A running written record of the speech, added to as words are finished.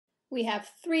We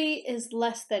have 3 is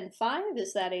less than 5.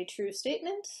 Is that a true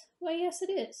statement? Why, yes,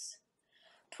 it is.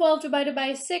 12 divided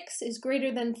by 6 is greater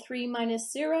than 3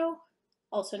 minus 0,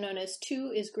 also known as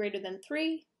 2 is greater than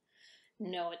 3.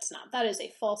 No, it's not. That is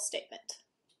a false statement.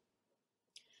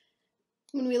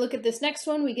 When we look at this next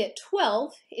one, we get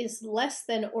 12 is less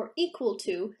than or equal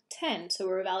to 10. So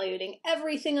we're evaluating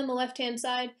everything on the left-hand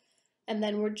side, and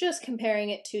then we're just comparing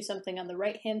it to something on the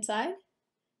right-hand side.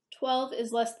 12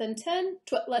 is less than 10,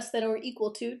 less than or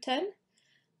equal to 10.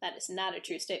 That is not a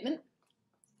true statement.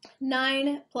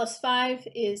 9 plus 5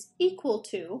 is equal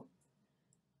to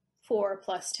 4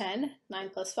 plus 10. 9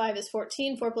 plus 5 is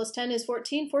 14. 4 plus 10 is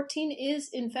 14. 14 is,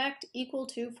 in fact, equal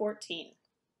to 14.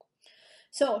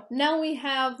 So now we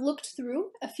have looked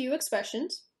through a few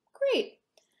expressions. Great.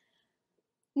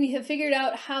 We have figured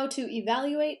out how to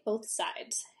evaluate both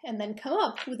sides and then come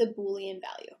up with a Boolean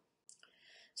value.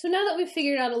 So now that we've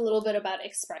figured out a little bit about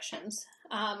expressions,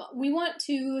 we want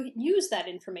to use that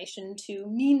information to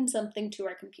mean something to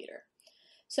our computer.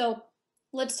 So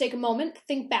let's take a moment to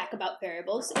think back about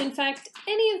variables. In fact,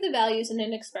 any of the values in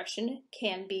an expression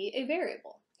can be a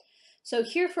variable. So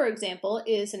here, for example,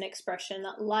 is an expression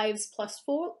that lives plus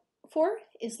 4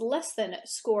 is less than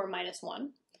score minus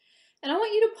 1. And I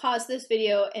want you to pause this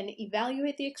video and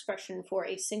evaluate the expression for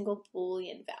a single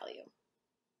Boolean value.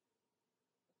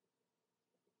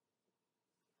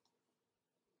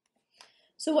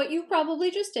 So what you probably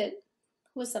just did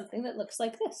was something that looks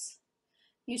like this.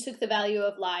 You took the value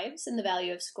of lives and the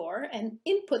value of score and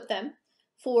input them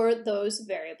for those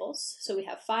variables. So we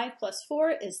have 5 plus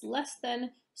 4 is less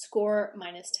than score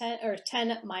minus 10, or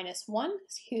 10 minus 1,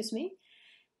 excuse me.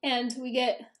 And we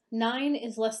get 9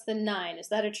 is less than 9. Is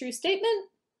that a true statement?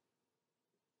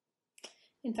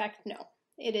 In fact, no,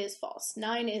 it is false.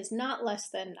 9 is not less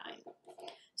than 9.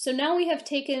 So now we have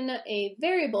taken a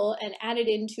variable and added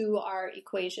into our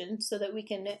equation so that we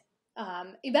can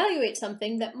evaluate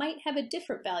something that might have a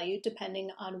different value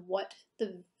depending on what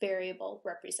the variable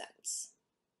represents.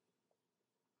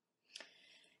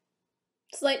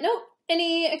 Slight note,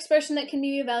 any expression that can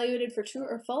be evaluated for true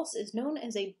or false is known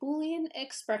as a Boolean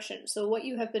expression. So what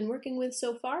you have been working with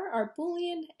so far are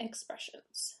Boolean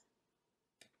expressions.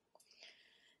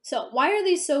 So why are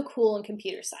these so cool in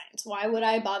computer science? Why would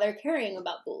I bother caring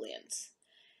about Booleans?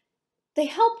 They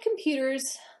help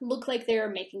computers look like they're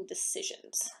making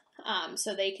decisions.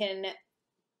 So they can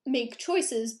make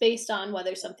choices based on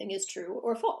whether something is true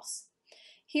or false.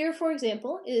 Here, for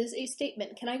example, is a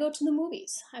statement. Can I go to the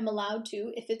movies? I'm allowed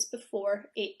to if it's before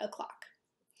 8 o'clock.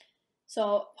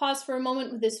 So pause for a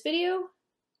moment with this video.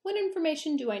 What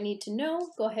information do I need to know?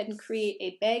 Go ahead and create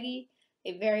a baggie,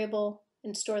 a variable,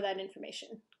 and store that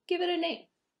information. Give it a name.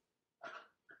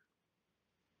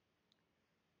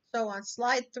 So on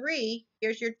slide 3,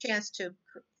 here's your chance to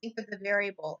think of the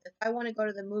variable. If I want to go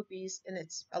to the movies and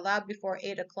it's allowed before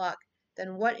 8 o'clock,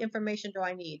 then what information do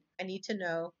I need? I need to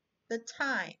know the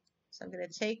time. So I'm going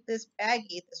to take this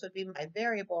baggie, this would be my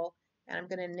variable, and I'm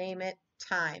going to name it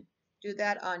time. Do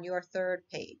that on your 3rd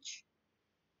page.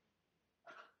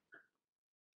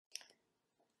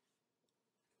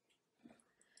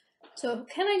 So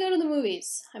can I go to the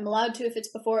movies? I'm allowed to if it's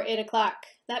before 8 o'clock.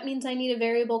 That means I need a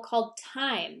variable called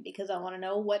time because I want to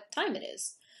know what time it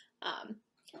is.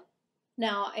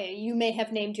 Now, you may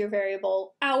have named your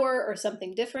variable hour or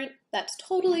something different. That's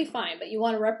totally fine, but you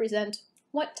want to represent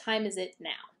what time is it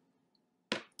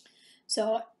now.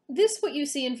 So this, what you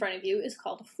see in front of you, is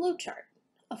called a flowchart.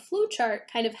 A flowchart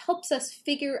kind of helps us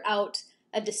figure out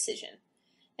a decision.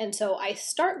 And so I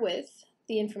start with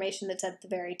the information that's at the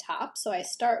very top. So I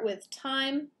start with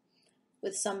time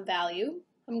with some value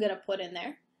I'm going to put in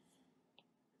there.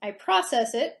 I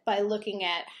process it by looking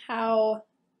at how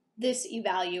this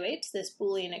evaluates this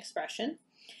Boolean expression.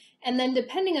 And then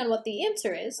depending on what the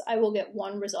answer is, I will get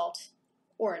one result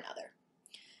or another.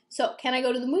 So can I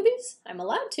go to the movies? I'm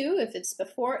allowed to if it's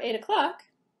before 8 o'clock.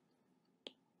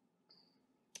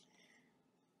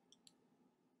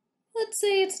 Let's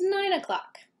say it's 9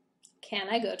 o'clock. Can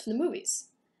I go to the movies?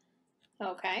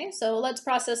 Okay, so let's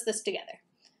process this together.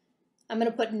 I'm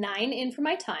going to put 9 in for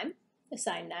my time,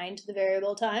 assign 9 to the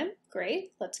variable time.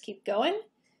 Great, let's keep going.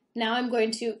 Now I'm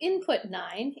going to input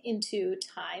 9 into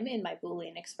time in my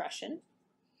Boolean expression.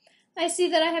 I see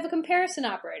that I have a comparison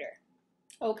operator.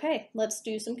 Okay, let's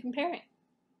do some comparing.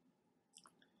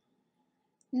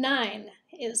 9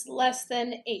 is less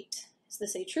than 8. Is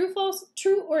this a true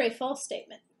or a false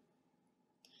statement?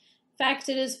 In fact,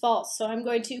 it is false, so I'm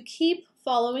going to keep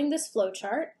following this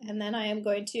flowchart, and then I am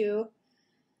going to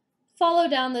follow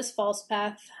down this false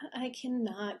path. I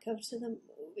cannot go to the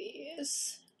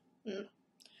movies.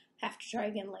 Have to try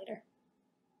again later.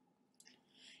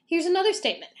 Here's another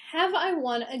statement. Have I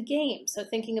won a game? So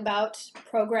thinking about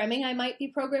programming, I might be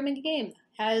programming a game.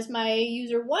 Has my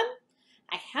user won?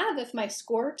 I have if my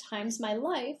score times my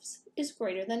lives is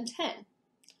greater than 10.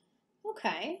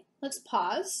 Okay, let's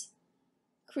pause.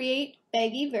 Create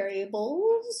baggy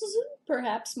variables,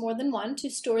 perhaps more than one, to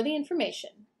store the information.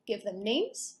 Give them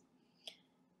names.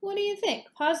 What do you think?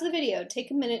 Pause the video.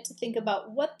 Take a minute to think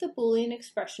about what the Boolean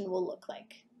expression will look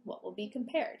like. What will be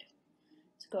compared?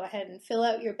 So go ahead and fill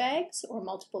out your bags or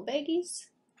multiple baggies,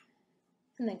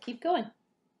 and then keep going.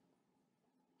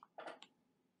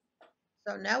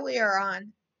 So now we are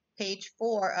on page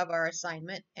 4 of our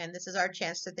assignment, and this is our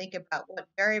chance to think about what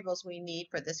variables we need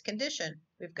for this condition.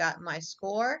 We've got my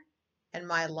score and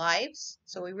my lives.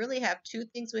 So we really have two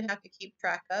things we have to keep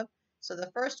track of. So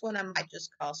the first one I might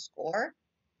just call score,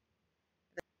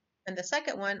 and the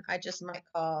second one I just might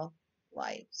call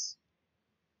lives.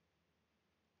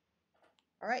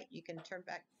 All right, you can turn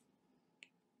back.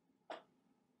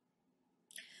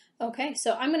 Okay,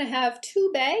 so I'm going to have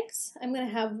two bags. I'm going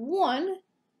to have one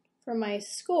for my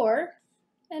score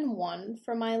and one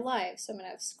for my lives. So I'm going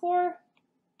to have score,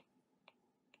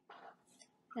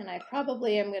 and I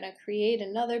probably am going to create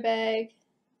another bag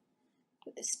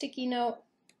with a sticky note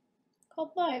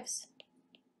called lives.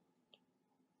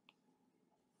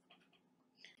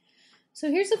 So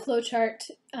here's a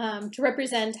flowchart to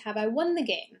represent have I won the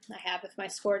game. I have if my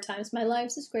score times my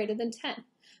lives is greater than 10.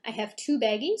 I have two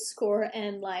baggies, score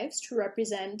and lives, to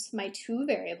represent my two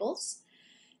variables.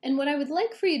 And what I would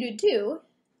like for you to do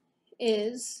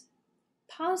is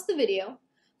pause the video,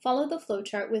 follow the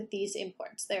flowchart with these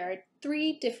imports. There are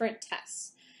 3 different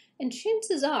tests. And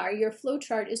chances are your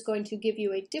flowchart is going to give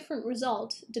you a different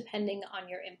result depending on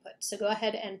your input. So go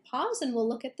ahead and pause and we'll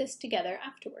look at this together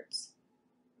afterwards.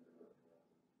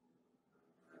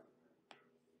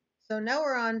 So now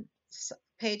we're on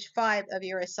page 5 of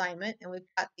your assignment, and we've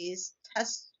got these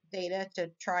test data to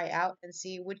try out and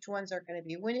see which ones are going to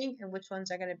be winning and which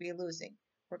ones are going to be losing.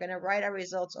 We're going to write our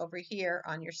results over here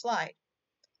on your slide.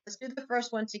 Let's do the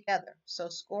first one together. So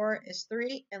score is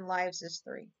 3 and lives is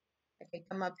 3. I can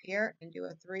come up here and do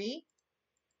a 3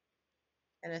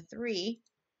 and a 3.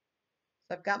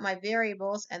 So I've got my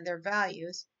variables and their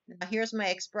values. Now here's my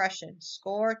expression,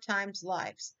 score times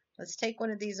lives. Let's take one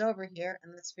of these over here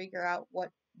and let's figure out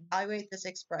evaluate this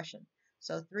expression.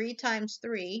 So 3 times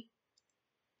 3,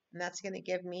 and that's going to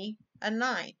give me a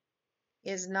 9.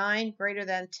 Is 9 greater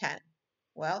than 10?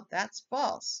 Well, that's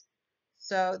false.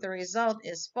 So the result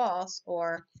is false,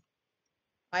 or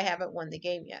I haven't won the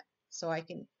game yet. So I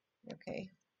can, okay.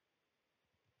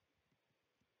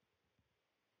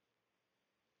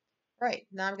 Right,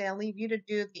 now I'm going to leave you to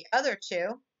do the other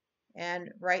two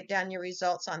and write down your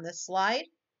results on this slide.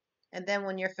 And then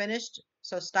when you're finished,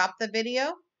 so stop the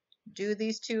video, do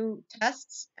these 2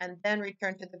 tests, and then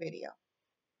return to the video.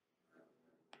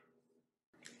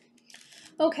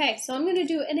 Okay, so I'm going to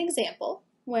do an example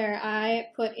where I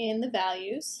put in the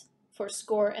values for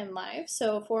score and lives.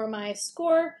 So for my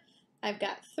score, I've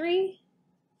got 3.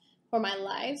 For my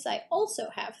lives, I also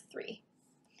have 3.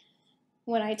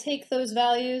 When I take those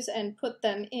values and put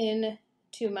them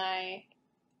into my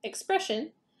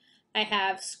expression, I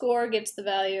have score gets the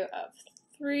value of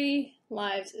 3,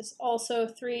 lives is also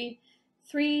 3.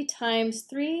 3 times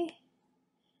 3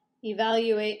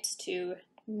 evaluates to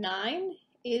 9.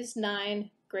 Is 9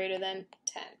 greater than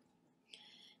 10?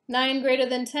 9 greater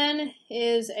than 10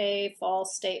 is a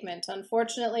false statement.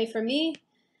 Unfortunately for me,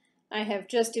 I have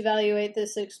just evaluated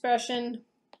this expression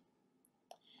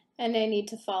and I need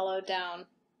to follow down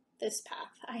this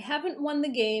path. I haven't won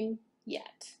the game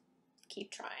yet.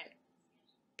 Keep trying.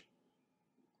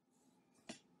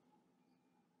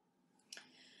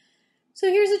 So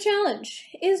here's a challenge.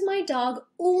 Is my dog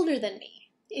older than me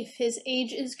if his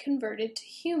age is converted to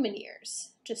human years?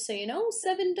 Just so you know,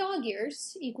 7 dog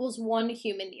years equals 1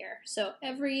 human year. So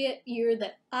every year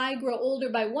that I grow older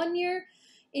by 1 year,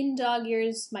 in dog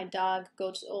years, my dog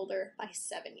goes older by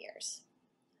 7 years.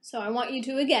 So I want you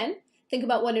to, again, think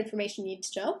about what information you need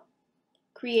to know.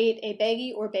 Create a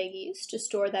baggie or baggies to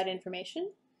store that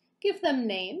information. Give them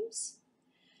names.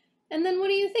 And then what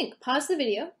do you think? Pause the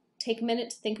video. Take a minute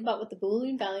to think about what the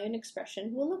Boolean value and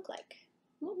expression will look like.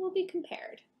 What will be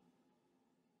compared?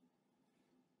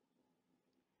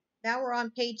 Now we're on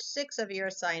page 6 of your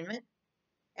assignment,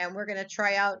 and we're going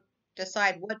to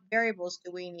decide what variables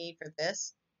do we need for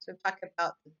this. So we talk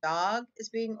about the dog is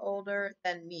being older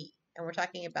than me, and we're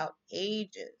talking about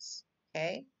ages,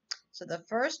 okay? So the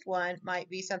first one might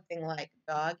be something like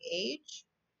dog age,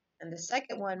 and the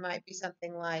second one might be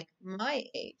something like my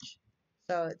age.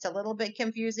 So it's a little bit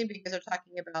confusing because they're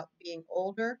talking about being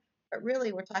older, but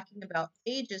really we're talking about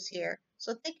ages here,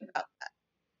 so think about that.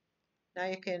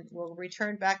 Now we'll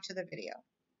return back to the video.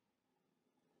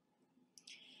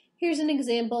 Here's an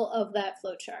example of that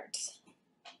flowchart.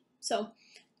 So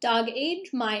dog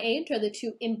age, my age are the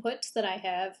two inputs that I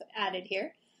have added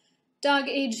here. Dog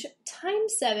age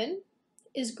times 7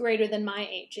 is greater than my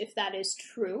age. If that is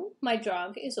true, my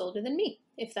dog is older than me.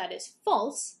 If that is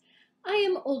false, I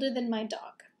am older than my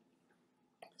dog.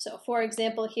 So for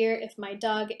example here, if my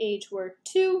dog age were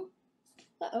 2,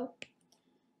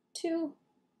 2,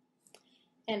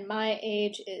 and my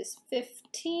age is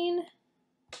 15,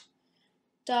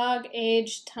 dog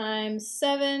age times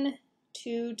 7,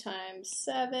 2 times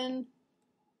 7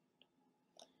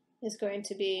 is going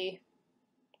to be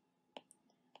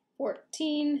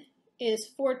 14. Is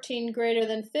 14 greater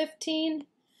than 15?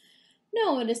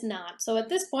 No, it is not. So at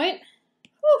this point,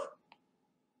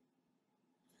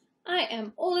 I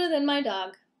am older than my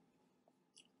dog.